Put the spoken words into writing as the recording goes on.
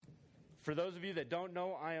For those of you that don't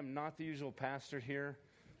know, I am not the usual pastor here.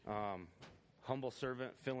 Humble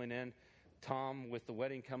servant filling in. Tom, with the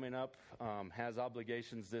wedding coming up, has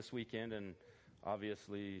obligations this weekend and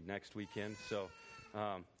obviously next weekend. So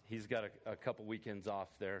he's got a couple weekends off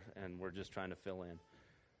there, and we're just trying to fill in.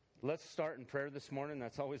 Let's start in prayer this morning.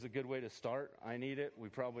 That's always a good way to start. I need it. We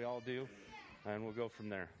probably all do. And we'll go from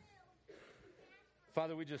there.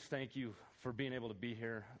 Father, we just thank you for being able to be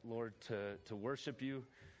here, Lord, to worship you,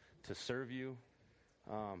 to serve you.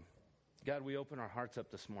 God, we open our hearts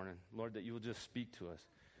up this morning, Lord, that you will just speak to us,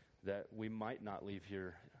 that we might not leave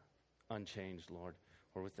here unchanged, Lord,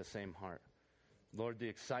 or with the same heart. Lord, the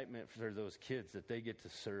excitement for those kids that they get to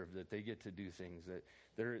serve, that they get to do things, that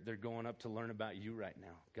they're going up to learn about you right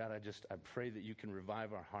now. God, I pray that you can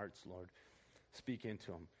revive our hearts, Lord. Speak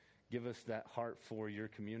into them. Give us that heart for your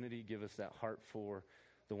community. Give us that heart for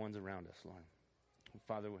the ones around us, Lord.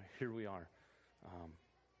 Father, here we are.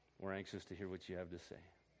 We're anxious to hear what you have to say.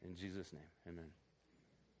 In Jesus' name, amen.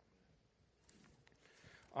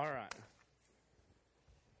 All right.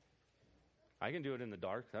 I can do it in the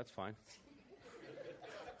dark. That's fine.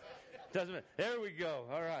 Doesn't matter. There we go.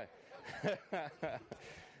 All right.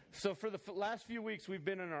 So for the last few weeks, we've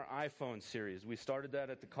been in our iPhone series. We started that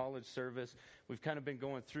at the college service. We've kind of been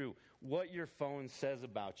going through what your phone says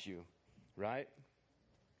about you, right?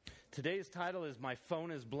 Today's title is My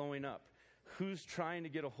Phone is Blowing Up. Who's trying to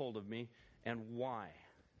get a hold of me and why?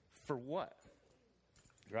 For what?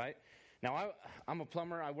 Right? Now, I'm a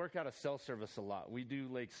plumber. I work out of cell service a lot. We do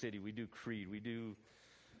Lake City. We do Creed. We do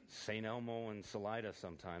St. Elmo and Salida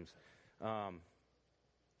sometimes.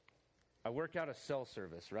 I work out of cell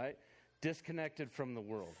service, right? Disconnected from the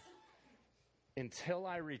world until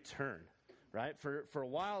I return, right? For a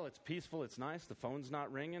while, it's peaceful. It's nice. The phone's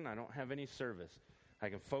not ringing. I don't have any service. I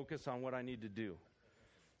can focus on what I need to do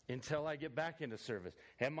until I get back into service.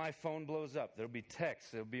 And my phone blows up. There'll be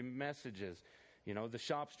texts. There'll be messages. You know, the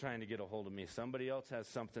shop's trying to get a hold of me. Somebody else has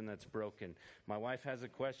something that's broken. My wife has a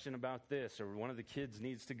question about this, or one of the kids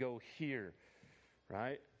needs to go here,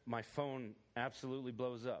 right? My phone absolutely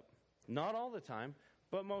blows up. Not all the time,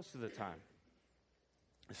 but most of the time.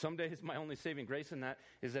 Some days my only saving grace in that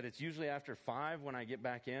is that it's usually after 5 when I get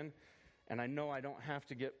back in, and I know I don't have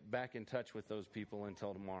to get back in touch with those people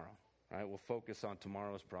until tomorrow. Right? We'll focus on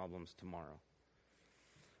tomorrow's problems tomorrow.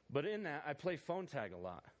 But in that, I play phone tag a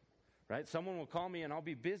lot. Right? Someone will call me and I'll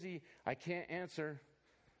be busy. I can't answer.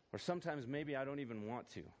 Or sometimes maybe I don't even want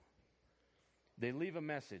to. They leave a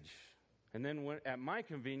message. And then at my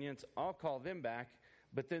convenience, I'll call them back.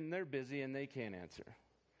 But then they're busy and they can't answer.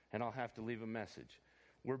 And I'll have to leave a message.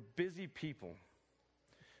 We're busy people.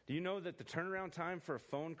 Do you know that the turnaround time for a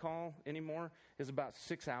phone call anymore is about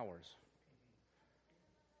 6 hours?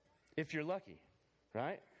 If you're lucky,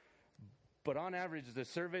 right? But on average, the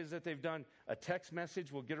surveys that they've done, a text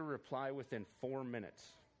message will get a reply within 4 minutes,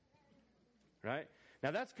 right?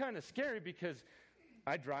 Now, that's kind of scary because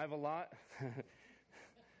I drive a lot.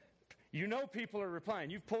 You know people are replying.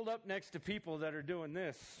 You've pulled up next to people that are doing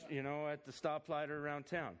this, you know, at the stoplight or around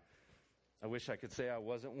town. I wish I could say I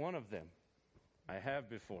wasn't one of them. I have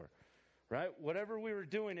before, right? Whatever we were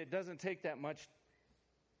doing, it doesn't take that much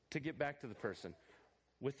to get back to the person.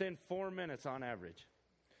 Within 4 minutes on average.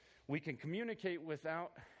 We can communicate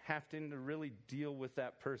without having to really deal with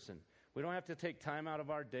that person. We don't have to take time out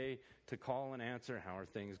of our day to call and answer, how are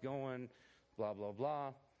things going, blah, blah,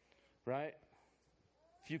 blah, right?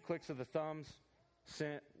 A few clicks of the thumbs,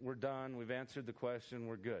 sent, we're done, we've answered the question,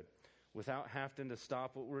 we're good. Without having to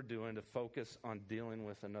stop what we're doing to focus on dealing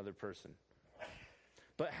with another person.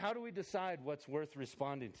 But how do we decide what's worth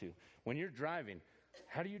responding to? When you're driving,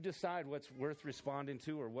 how do you decide what's worth responding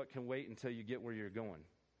to or what can wait until you get where you're going?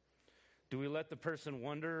 Do we let the person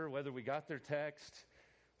wonder whether we got their text,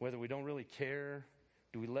 whether we don't really care?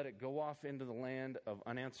 Do we let it go off into the land of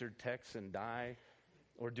unanswered texts and die?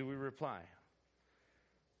 Or do we reply?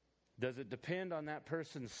 Does it depend on that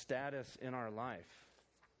person's status in our life,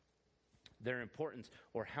 their importance,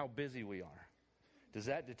 or how busy we are? Does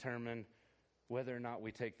that determine whether or not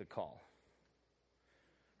we take the call?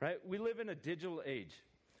 Right? We live in a digital age.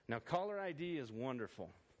 Now, caller ID is wonderful.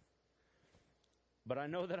 But I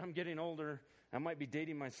know that I'm getting older. I might be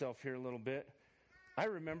dating myself here a little bit. I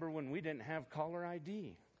remember when we didn't have caller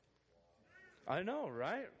ID. I know,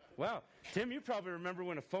 right? Wow. Tim, you probably remember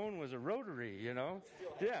when a phone was a rotary, you know?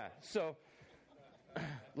 Yeah. So,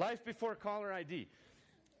 life before caller ID.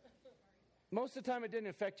 Most of the time, it didn't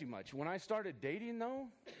affect you much. When I started dating, though,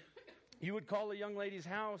 you would call a young lady's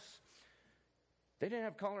house. They didn't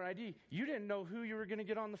have caller ID. You didn't know who you were going to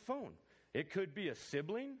get on the phone. It could be a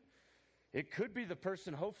sibling. It could be the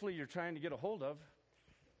person hopefully you're trying to get a hold of.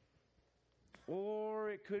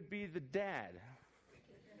 could be the dad.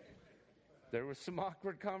 There were some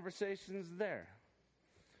awkward conversations there,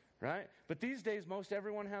 right? But these days, most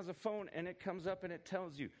everyone has a phone, and it comes up and it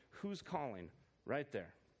tells you who's calling right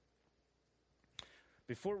there.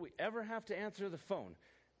 Before we ever have to answer the phone,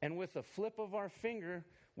 and with a flip of our finger,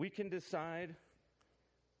 we can decide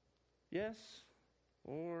yes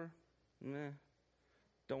or nah,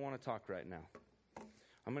 don't want to talk right now.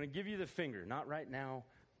 I'm going to give you the finger. Not right now.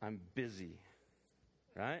 I'm busy.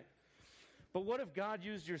 Right? But what if God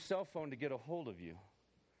used your cell phone to get a hold of you?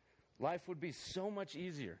 Life would be so much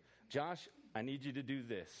easier. Josh, I need you to do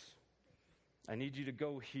this. I need you to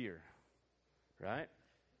go here. Right?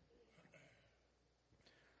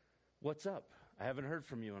 What's up? I haven't heard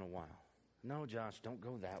from you in a while. No, Josh, don't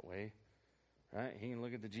go that way. Right? He can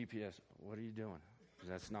look at the GPS. What are you doing? Because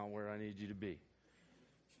that's not where I need you to be.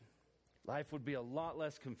 Life would be a lot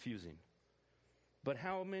less confusing. But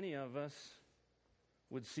how many of us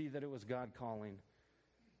would see that it was God calling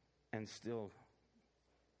and still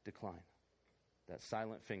decline? That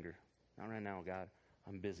silent finger. Not right now, God.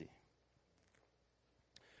 I'm busy.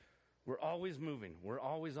 We're always moving. We're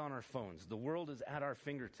always on our phones. The world is at our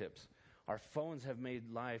fingertips. Our phones have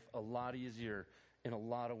made life a lot easier in a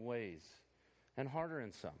lot of ways and harder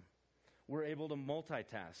in some. We're able to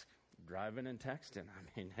multitask, driving and texting.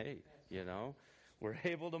 I mean, hey, we're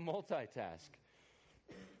able to multitask,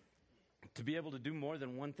 to be able to do more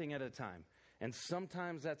than one thing at a time. And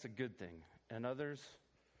sometimes that's a good thing. And others,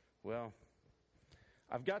 well,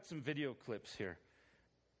 I've got some video clips here.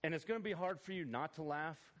 And it's going to be hard for you not to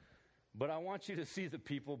laugh, but I want you to see the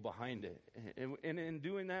people behind it. And in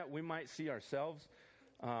doing that, we might see ourselves,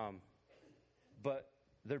 but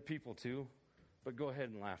they're people too. But go ahead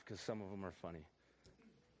and laugh because some of them are funny.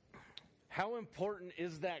 How important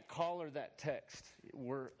is that call or that text?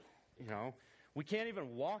 We can't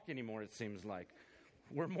even walk anymore, it seems like.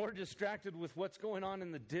 We're more distracted with what's going on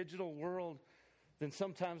in the digital world than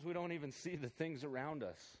sometimes we don't even see the things around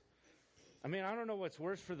us. I mean, I don't know what's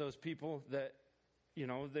worse for those people that,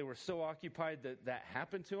 they were so occupied that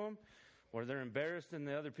happened to them, or they're embarrassed and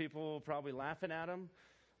the other people probably laughing at them,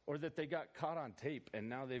 or that they got caught on tape and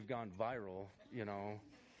now they've gone viral,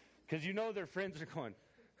 Because their friends are going,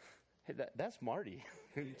 hey, that's Marty.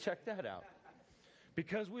 Check that out.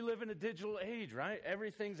 Because we live in a digital age, right?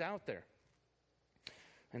 Everything's out there.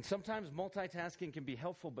 And sometimes multitasking can be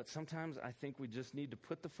helpful, but sometimes I think we just need to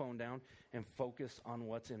put the phone down and focus on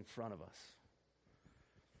what's in front of us.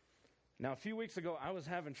 Now, a few weeks ago, I was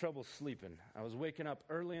having trouble sleeping. I was waking up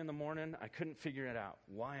early in the morning. I couldn't figure it out.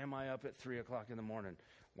 Why am I up at 3 o'clock in the morning?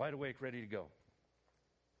 Wide awake, ready to go.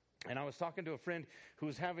 And I was talking to a friend who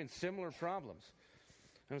was having similar problems.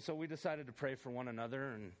 And so we decided to pray for one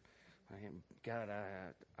another. And God,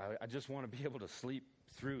 I just want to be able to sleep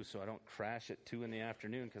through so I don't crash at 2 in the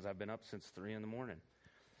afternoon because I've been up since 3 in the morning.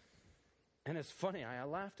 And it's funny, I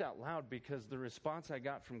laughed out loud because the response I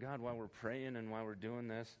got from God while we're praying and while we're doing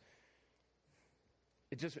this,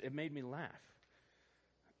 it made me laugh.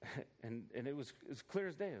 and it was clear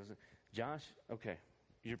as day. It was, Josh, okay,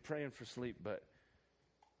 you're praying for sleep, but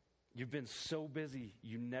you've been so busy,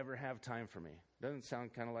 you never have time for me. Doesn't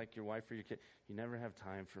sound kind of like your wife or your kid. You never have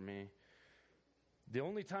time for me. The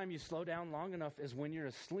only time you slow down long enough is when you're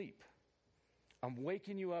asleep. I'm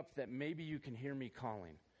waking you up that maybe you can hear me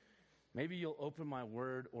calling. Maybe you'll open my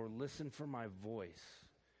word or listen for my voice.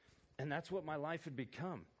 And that's what my life had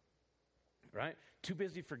become, right? Too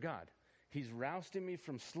busy for God. He's rousting me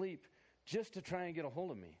from sleep just to try and get a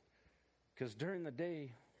hold of me. Because during the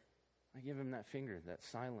day, I give him that finger, that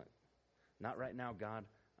silent. Not right now, God.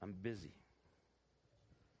 I'm busy.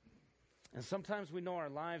 And sometimes we know our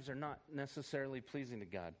lives are not necessarily pleasing to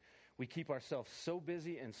God. We keep ourselves so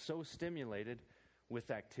busy and so stimulated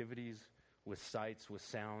with activities, with sights, with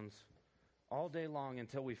sounds, all day long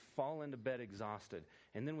until we fall into bed exhausted.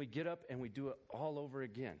 And then we get up and we do it all over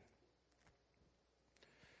again.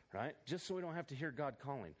 Right? Just so we don't have to hear God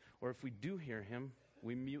calling. Or if we do hear him,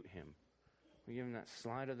 we mute him. We give him that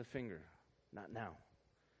slide of the finger. Not now.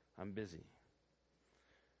 I'm busy.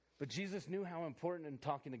 But Jesus knew how important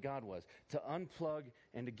talking to God was, to unplug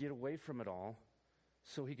and to get away from it all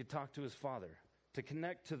so he could talk to his Father, to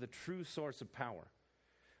connect to the true source of power.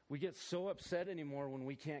 We get so upset anymore when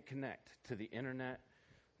we can't connect to the internet,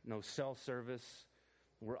 no cell service.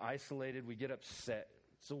 We're isolated. We get upset.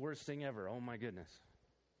 It's the worst thing ever. Oh, my goodness.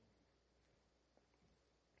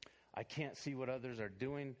 I can't see what others are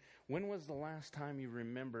doing. When was the last time you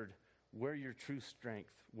remembered where your true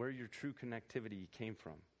strength, where your true connectivity came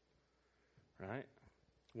from? Right?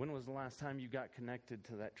 When was the last time you got connected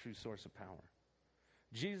to that true source of power?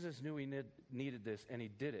 Jesus knew he needed this, and he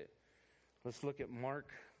did it Let's look at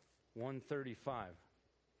Mark 1:35.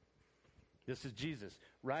 This is Jesus.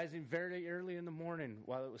 Rising very early in the morning,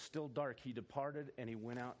 while it was still dark, he departed and he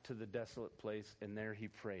went out to the desolate place, and there he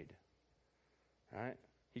prayed. All right?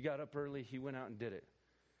 He got up early, he went out and did it.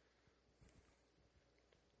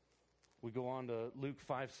 We go on to Luke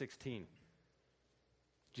 5:16.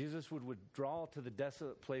 Jesus would withdraw to the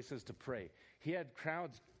desolate places to pray. He had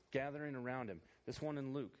crowds gathering around him. This one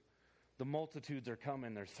in Luke. The multitudes are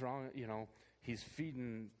coming. They're thronging, he's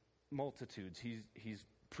feeding multitudes. He's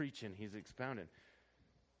preaching. He's expounding.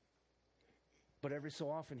 But every so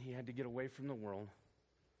often, he had to get away from the world,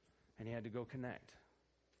 and he had to go connect.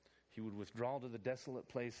 He would withdraw to the desolate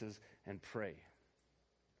places and pray.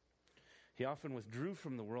 He often withdrew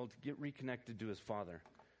from the world to get reconnected to his Father.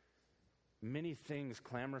 Many things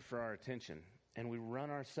clamor for our attention, and we run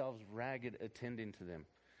ourselves ragged attending to them.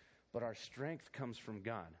 But our strength comes from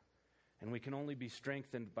God, and we can only be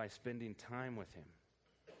strengthened by spending time with him.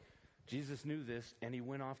 Jesus knew this, and he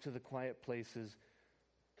went off to the quiet places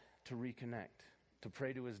to reconnect, to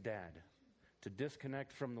pray to his dad, to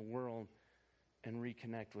disconnect from the world and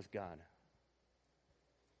reconnect with God.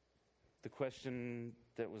 The question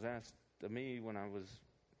that was asked of me when I was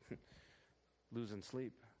losing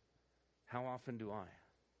sleep, how often do I?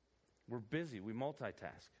 We're busy. We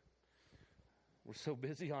multitask. We're so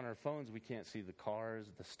busy on our phones, we can't see the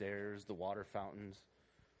cars, the stairs, the water fountains.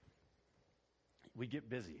 We get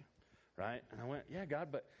busy, right? And I went, yeah, God,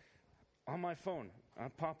 but on my phone, I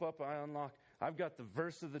pop up, I unlock. I've got the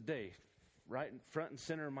verse of the day right in front and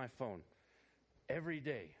center of my phone every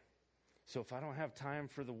day. So if I don't have time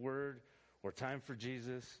for the Word or time for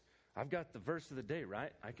Jesus, I've got the verse of the day,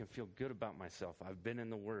 right? I can feel good about myself. I've been in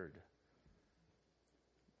the Word.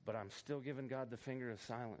 But I'm still giving God the finger of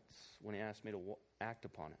silence when he asks me to act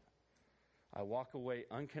upon it. I walk away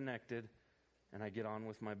unconnected, and I get on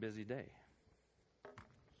with my busy day.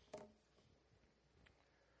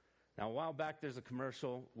 Now, a while back, there's a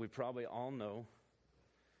commercial we probably all know.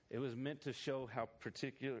 It was meant to show how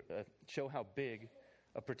big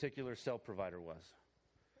a particular cell provider was,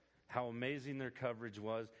 how amazing their coverage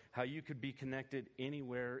was, how you could be connected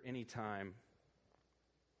anywhere, anytime.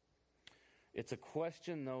 It's a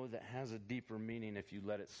question, though, that has a deeper meaning if you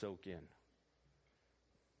let it soak in.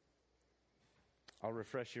 I'll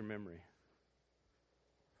refresh your memory.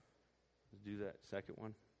 Let's do that second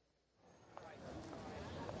one.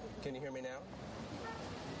 Can you hear me now?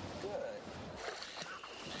 Good.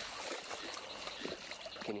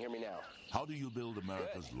 Can you hear me now? How do you build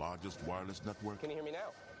America's largest wireless network? Can you hear me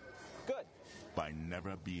now? Good. By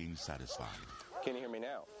never being satisfied. Can you hear me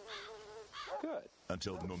now? Good.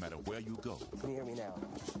 Until no matter where you go, Can you hear me now?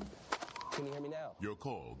 Can you hear me now? your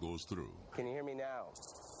call goes through. Can you hear me now?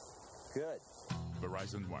 Good.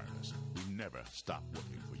 Verizon Wireless. We never stop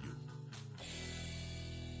working for you.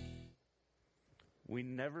 We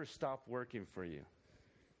never stop working for you.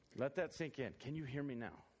 Let that sink in. Can you hear me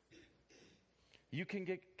now? You can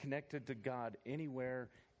get connected to God anywhere,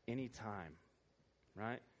 anytime,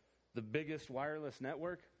 right? The biggest wireless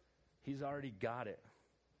network, he's already got it.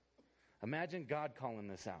 Imagine God calling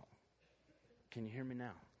this out. Can you hear me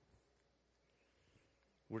now?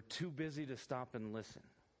 We're too busy to stop and listen.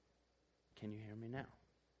 Can you hear me now?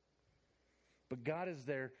 But God is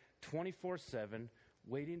there 24/7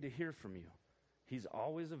 waiting to hear from you. He's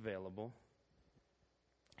always available.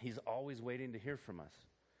 He's always waiting to hear from us,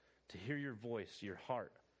 to hear your voice, your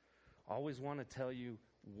heart. Always want to tell you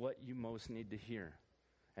what you most need to hear.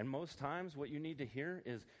 And most times what you need to hear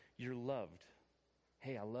is you're loved.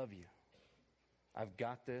 Hey, I love you. I've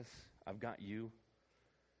got this. I've got you.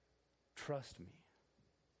 Trust me.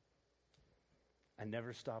 I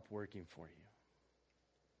never stop working for you.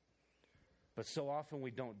 But so often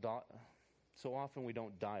we don't dial.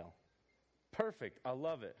 Perfect. I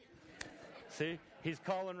love it. See? He's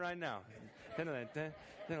calling right now.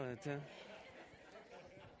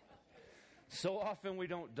 So often we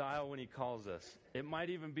don't dial when he calls us. It might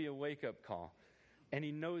even be a wake-up call. And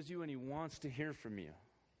he knows you and he wants to hear from you.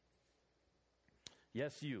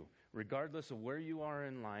 Yes, you. Regardless of where you are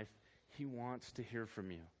in life, he wants to hear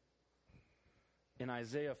from you. In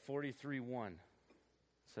Isaiah 43:1,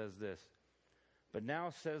 it says this, "But now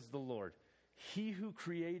says the Lord, he who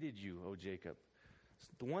created you, O Jacob,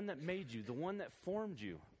 the one that made you, the one that formed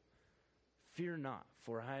you, fear not,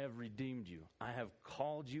 for I have redeemed you. I have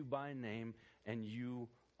called you by name, and you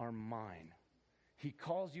are mine." He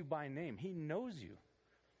calls you by name. He knows you.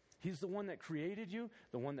 He's the one that created you,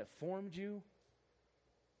 the one that formed you.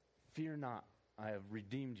 Fear not, I have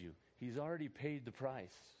redeemed you. He's already paid the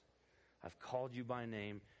price. I've called you by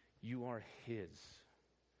name. You are his.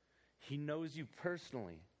 He knows you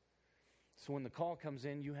personally. So when the call comes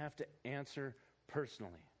in, you have to answer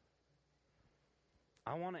personally.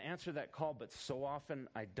 I want to answer that call, but so often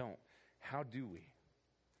I don't. How do we?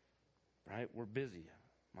 Right? We're busy.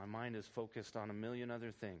 My mind is focused on a million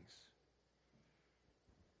other things.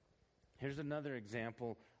 Here's another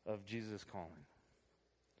example of Jesus calling.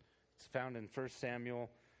 It's found in 1 Samuel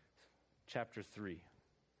chapter 3,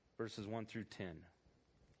 verses 1 through 10.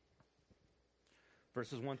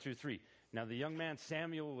 Verses 1 through 3. Now the young man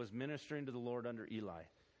Samuel was ministering to the Lord under Eli.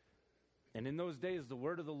 And in those days the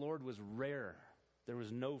word of the Lord was rare. There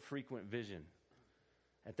was no frequent vision.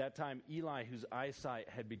 At that time Eli, whose eyesight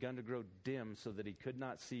had begun to grow dim so that he could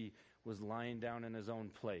not see, was lying down in his own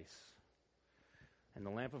place. And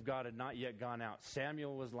the lamp of God had not yet gone out.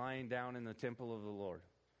 Samuel was lying down in the temple of the Lord.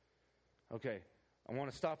 Okay, I want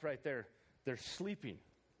to stop right there. They're sleeping,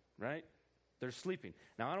 right? They're sleeping.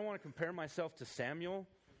 Now, I don't want to compare myself to Samuel,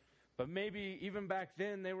 but maybe even back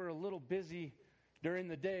then they were a little busy during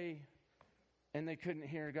the day and they couldn't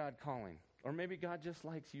hear God calling. Or maybe God just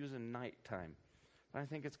likes using nighttime. I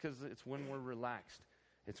think it's because it's when we're relaxed.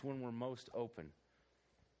 It's when we're most open.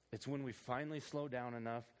 It's when we finally slow down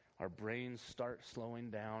enough, our brains start slowing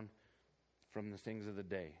down from the things of the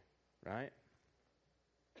day, right?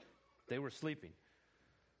 They were sleeping.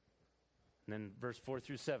 And then verse 4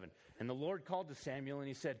 through 7. And the Lord called to Samuel and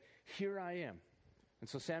he said, "Here I am." And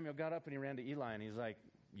so Samuel got up and he ran to Eli and he's like,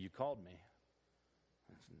 "You called me."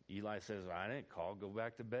 And Eli says, "I didn't call, go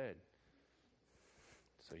back to bed."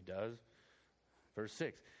 So he does. Verse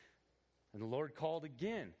 6. And the Lord called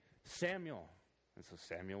again, "Samuel." And so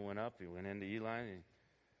Samuel went up, he went into Eli and he,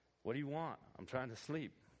 "What do you want? I'm trying to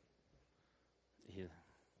sleep."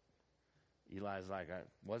 Eli's like, "It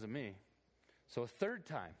wasn't me." So a third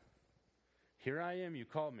time, "Here I am, you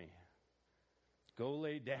called me. Go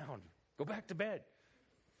lay down. Go back to bed."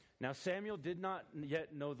 Now Samuel did not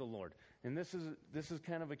yet know the Lord. And this is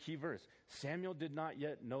kind of a key verse. Samuel did not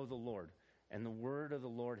yet know the Lord, and the word of the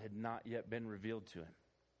Lord had not yet been revealed to him.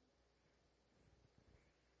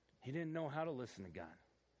 He didn't know how to listen to God.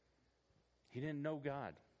 He didn't know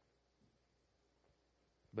God.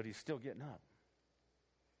 But he's still getting up.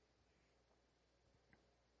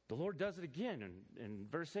 The Lord does it again in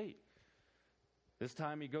verse 8. This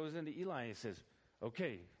time he goes into Eli and he says,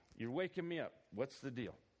 "Okay, you're waking me up. What's the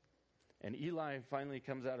deal?" And Eli finally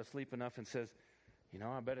comes out of sleep enough and says,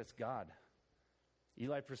 "I bet it's God."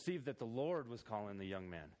 Eli perceived that the Lord was calling the young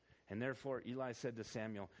man. And therefore Eli said to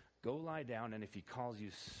Samuel, "Go lie down, and if he calls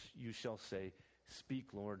you, you shall say,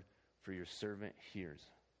 'Speak, Lord, for your servant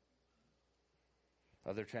hears.'"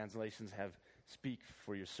 Other translations have, "Speak,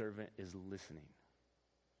 for your servant is listening."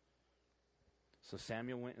 So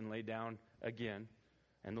Samuel went and lay down again,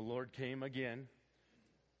 and the Lord came again,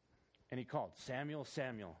 and he called, "Samuel,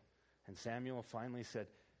 Samuel." And Samuel finally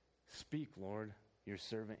said, "Speak, Lord, your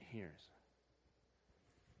servant hears."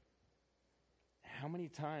 How many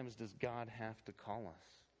times does God have to call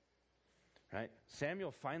us? Right?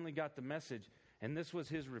 Samuel finally got the message, and this was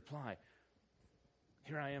his reply.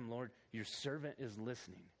 "Here I am, Lord. Your servant is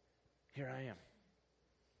listening. Here I am."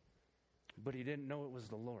 But he didn't know it was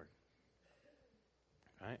the Lord.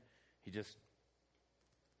 Right? He just,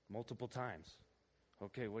 multiple times,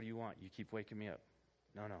 "Okay, what do you want? You keep waking me up."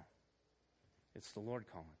 No. It's the Lord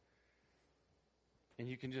calling. And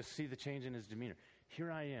you can just see the change in his demeanor.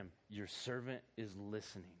 "Here I am. Your servant is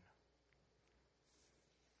listening."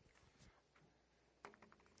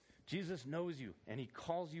 Jesus knows you, and he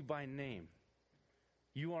calls you by name.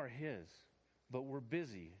 You are his, but we're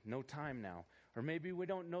busy. No time now. Or maybe we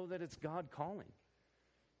don't know that it's God calling.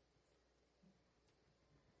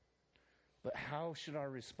 But how should our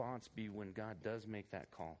response be when God does make that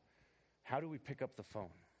call? How do we pick up the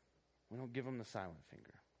phone? We don't give him the silent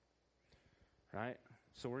finger. Right?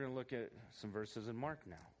 So we're going to look at some verses in Mark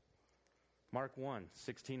now. Mark 1,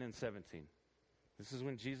 16 and 17. This is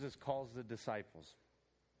when Jesus calls the disciples.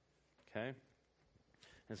 Okay? And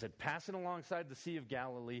it said, "Passing alongside the Sea of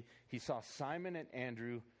Galilee, he saw Simon and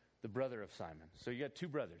Andrew, the brother of Simon." So you got two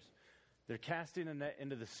brothers. They're casting a net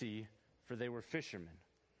into the sea, for they were fishermen.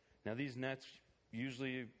 Now these nets,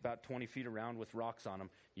 usually about 20 feet around with rocks on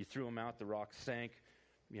them. You threw them out, the rocks sank,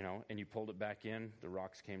 and you pulled it back in. The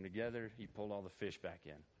rocks came together. You pulled all the fish back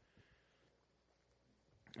in.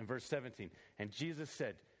 In verse 17, "And Jesus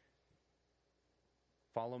said,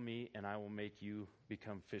 'Follow me, and I will make you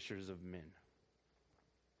become fishers of men.'"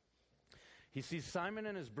 He sees Simon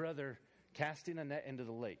and his brother casting a net into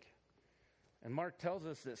the lake. And Mark tells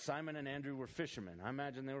us that Simon and Andrew were fishermen. I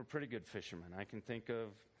imagine they were pretty good fishermen. I can think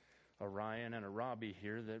of a Ryan and a Robbie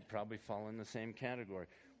here that probably fall in the same category.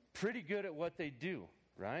 Pretty good at what they do,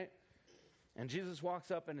 right? And Jesus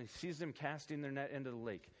walks up and he sees them casting their net into the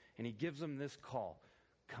lake. And he gives them this call,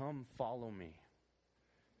 come follow me,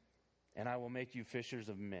 and I will make you fishers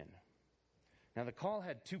of men. Now the call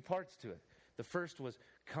had two parts to it. The first was,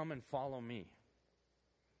 come and follow me.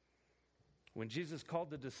 When Jesus called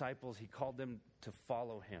the disciples, he called them to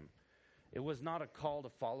follow him. It was not a call to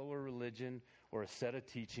follow a religion or a set of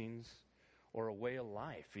teachings or a way of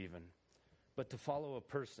life even, but to follow a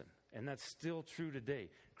person. And that's still true today.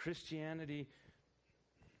 Christianity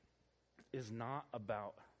is not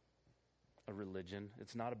about a religion.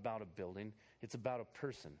 It's not about a building. It's about a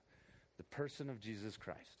person, the person of Jesus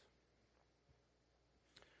Christ.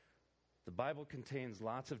 The Bible contains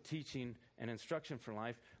lots of teaching and instruction for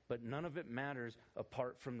life, but none of it matters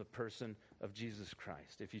apart from the person of Jesus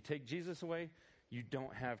Christ. If you take Jesus away, you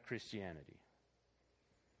don't have Christianity.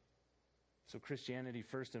 So Christianity,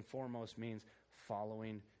 first and foremost, means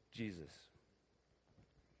following Jesus.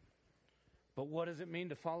 But what does it mean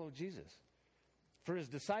to follow Jesus? For his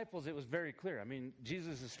disciples, it was very clear. I mean,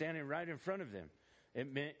 Jesus is standing right in front of them.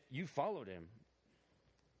 It meant you followed him,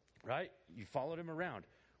 right? You followed him around.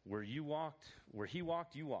 Where he walked,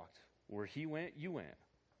 you walked. Where he went, you went.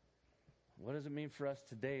 What does it mean for us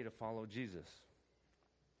today to follow Jesus?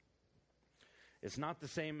 It's not the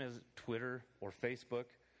same as Twitter or Facebook.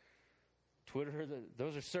 Twitter,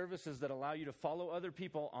 those are services that allow you to follow other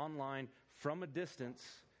people online from a distance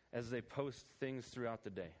as they post things throughout the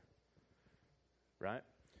day. Right?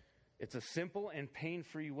 It's a simple and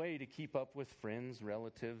pain-free way to keep up with friends,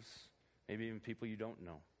 relatives, maybe even people you don't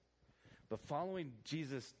know. But following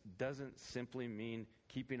Jesus doesn't simply mean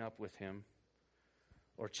keeping up with him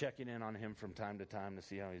or checking in on him from time to time to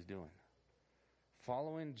see how he's doing.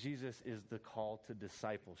 Following Jesus is the call to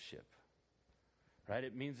discipleship. Right?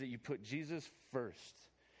 It means that you put Jesus first,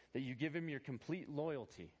 that you give him your complete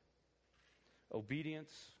loyalty,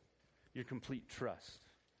 obedience, your complete trust.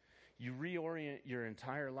 You reorient your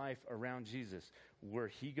entire life around Jesus. Where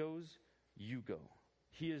he goes, you go.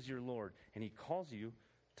 He is your Lord, and he calls you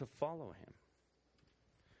to follow him.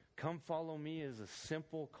 Come follow me is a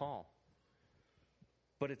simple call,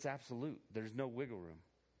 but it's absolute. There's no wiggle room.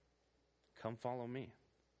 Come follow me.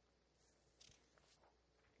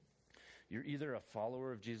 You're either a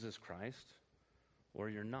follower of Jesus Christ or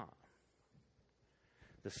you're not.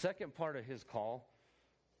 The second part of his call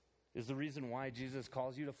is the reason why Jesus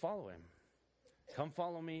calls you to follow him. Come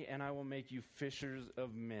follow me and I will make you fishers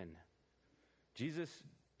of men. Jesus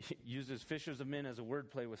uses fishers of men as a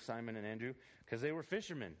wordplay with Simon and Andrew because they were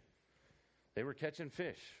fishermen. They were catching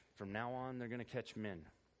fish. From now on, they're going to catch men.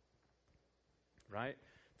 Right?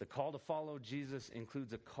 The call to follow Jesus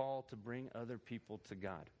includes a call to bring other people to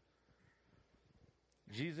God.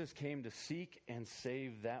 Jesus came to seek and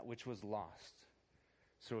save that which was lost.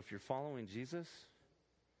 So if you're following Jesus,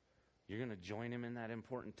 you're going to join him in that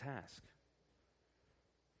important task.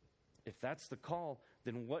 If that's the call,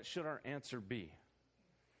 then what should our answer be?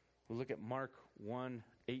 We'll look at Mark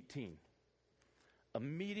 1:18.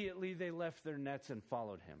 Immediately they left their nets and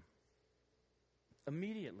followed him.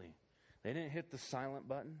 Immediately. They didn't hit the silent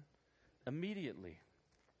button. Immediately.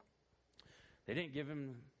 They didn't give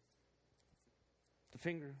him the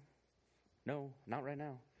finger. No, not right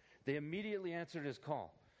now. They immediately answered his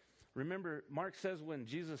call. Remember, Mark says when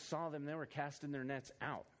Jesus saw them, they were casting their nets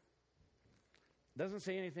out. Doesn't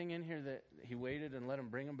say anything in here that he waited and let them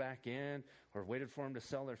bring them back in or waited for them to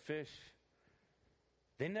sell their fish.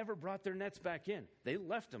 They never brought their nets back in. They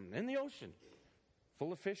left them in the ocean,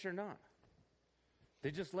 full of fish or not.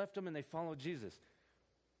 They just left them and they followed Jesus.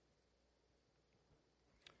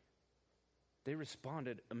 They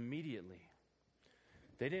responded immediately.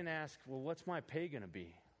 They didn't ask, well, what's my pay going to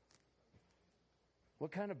be?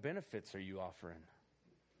 What kind of benefits are you offering?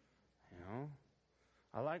 You know,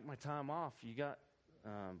 I like my time off. You got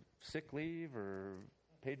sick leave or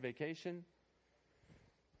paid vacation?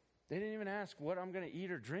 They didn't even ask what I'm going to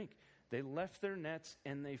eat or drink. They left their nets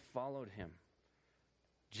and they followed him.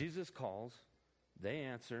 Jesus calls, they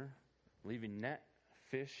answer, leaving net,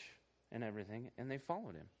 fish, and everything, and they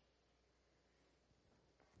followed him.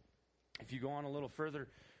 If you go on a little further,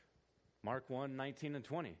 Mark 1:19 and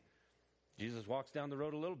 20. Jesus walks down the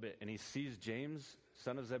road a little bit and he sees James,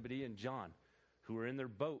 son of Zebedee, and John, who are in their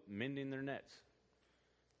boat mending their nets.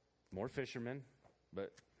 More fishermen,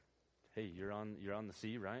 but hey, you're on the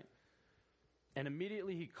sea, right? And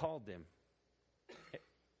immediately he called them.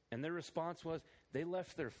 And their response was, they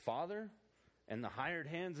left their father and the hired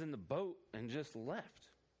hands in the boat and just left.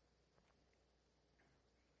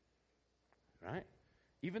 Right?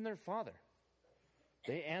 Even their father.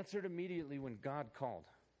 They answered immediately when God called.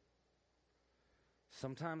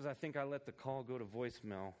 Sometimes I think I let the call go to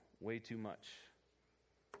voicemail way too much,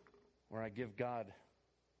 where I give God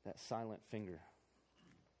that silent finger.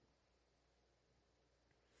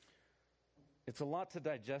 It's a lot to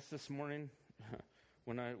digest this morning.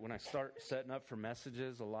 When I start setting up for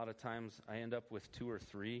messages, a lot of times I end up with 2 or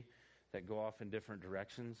 3 that go off in different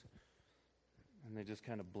directions, and they just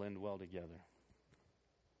kind of blend well together.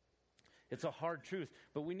 It's a hard truth,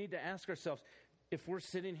 but we need to ask ourselves, if we're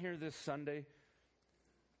sitting here this Sunday,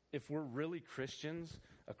 if we're really Christians,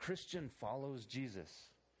 a Christian follows Jesus.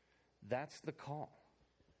 That's the call.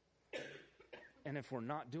 And if we're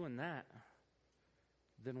not doing that,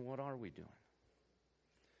 then what are we doing?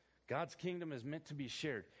 God's kingdom is meant to be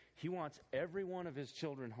shared. He wants every one of his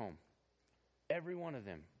children home. Every one of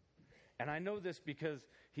them. And I know this because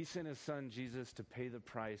he sent his son Jesus to pay the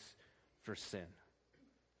price for sin.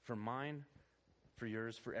 For mine, for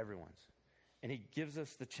yours, for everyone's. And he gives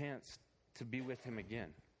us the chance to be with him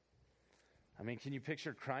again. I mean, can you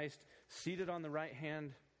picture Christ seated on the right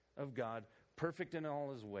hand of God, perfect in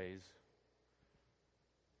all his ways,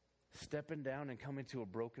 stepping down and coming to a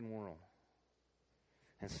broken world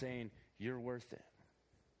and saying, you're worth it.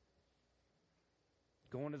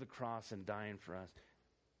 Going to the cross and dying for us,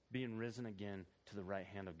 being risen again to the right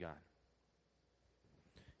hand of God.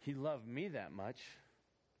 He loved me that much.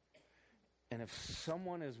 And if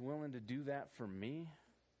someone is willing to do that for me,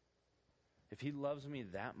 if he loves me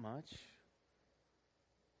that much,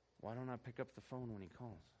 why don't I pick up the phone when he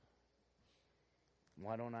calls?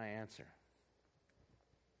 Why don't I answer?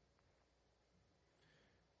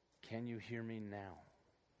 Can you hear me now?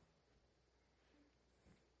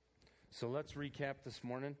 So let's recap this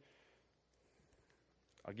morning.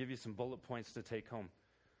 I'll give you some bullet points to take home.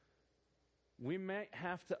 We might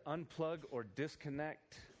have to unplug or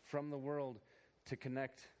disconnect from the world to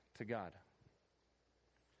connect to God.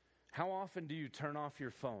 How often do you turn off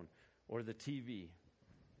your phone or the TV?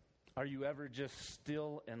 Are you ever just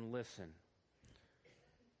still and listen?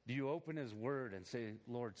 Do you open his word and say,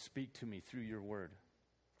 Lord, speak to me through your word?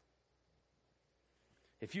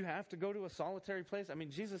 If you have to go to a solitary place, I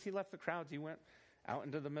mean, Jesus, he left the crowds. He went out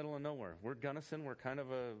into the middle of nowhere. We're Gunnison. We're kind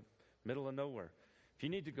of a middle of nowhere. If you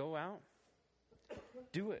need to go out,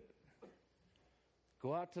 do it.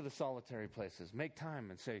 Go out to the solitary places. Make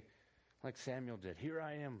time and say, like Samuel did, here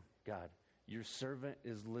I am, God. Your servant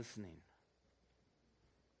is listening.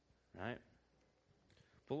 Right?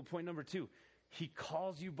 Bullet point number 2. He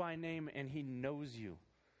calls you by name and he knows you.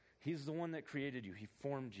 He's the one that created you. He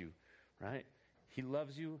formed you. Right? He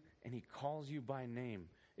loves you and he calls you by name.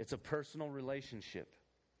 It's a personal relationship.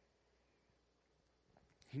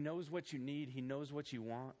 He knows what you need. He knows what you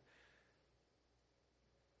want.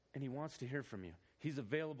 And he wants to hear from you. He's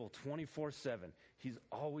available 24/7. He's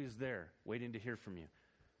always there waiting to hear from you.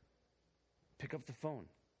 Pick up the phone.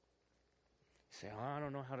 Say, oh, I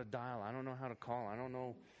don't know how to dial. I don't know how to call. I don't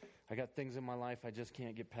know. I got things in my life I just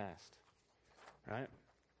can't get past. Right?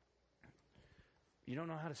 You don't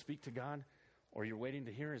know how to speak to God, or you're waiting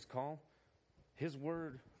to hear his call. His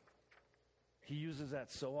word, he uses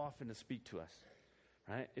that so often to speak to us.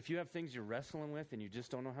 Right? If you have things you're wrestling with and you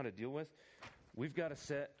just don't know how to deal with, we've got a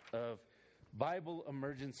set of Bible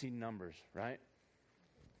emergency numbers, right?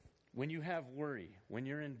 When you have worry, when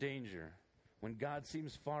you're in danger, when God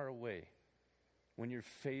seems far away, when your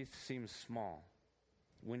faith seems small,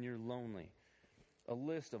 when you're lonely, a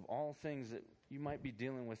list of all things that you might be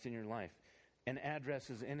dealing with in your life, and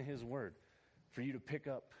addresses in his word for you to pick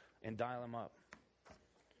up and dial them up.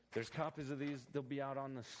 There's copies of these. They'll be out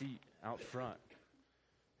on the seat out front.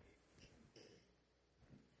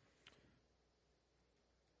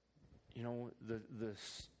 You know, the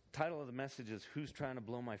title of the message is Who's Trying to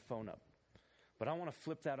Blow My Phone Up? But I want to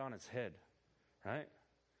flip that on its head, right?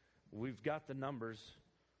 We've got the numbers.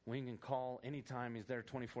 We can call anytime. He's there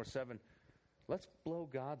 24/7. Let's blow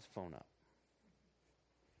God's phone up,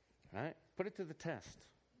 right? Put it to the test.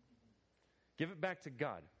 Give it back to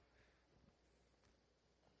God.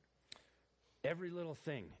 Every little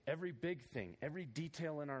thing, every big thing, every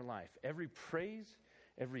detail in our life, every praise,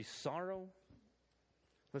 every sorrow,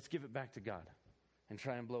 let's give it back to God and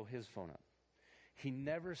try and blow his phone up. He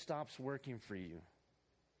never stops working for you.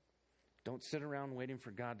 Don't sit around waiting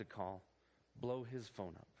for God to call. Blow his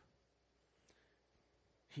phone up.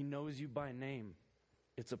 He knows you by name.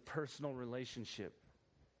 It's a personal relationship.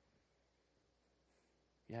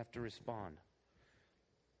 You have to respond.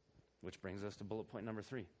 Which brings us to bullet point number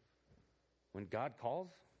 3. When God calls,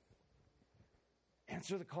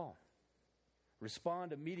 answer the call.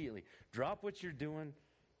 Respond immediately. Drop what you're doing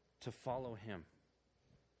to follow him.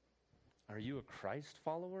 Are you a Christ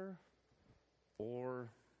follower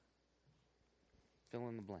or fill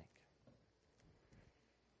in the blank?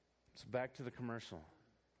 So back to the commercial.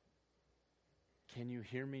 Can you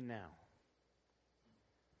hear me now?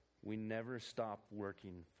 We never stop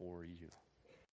working for you.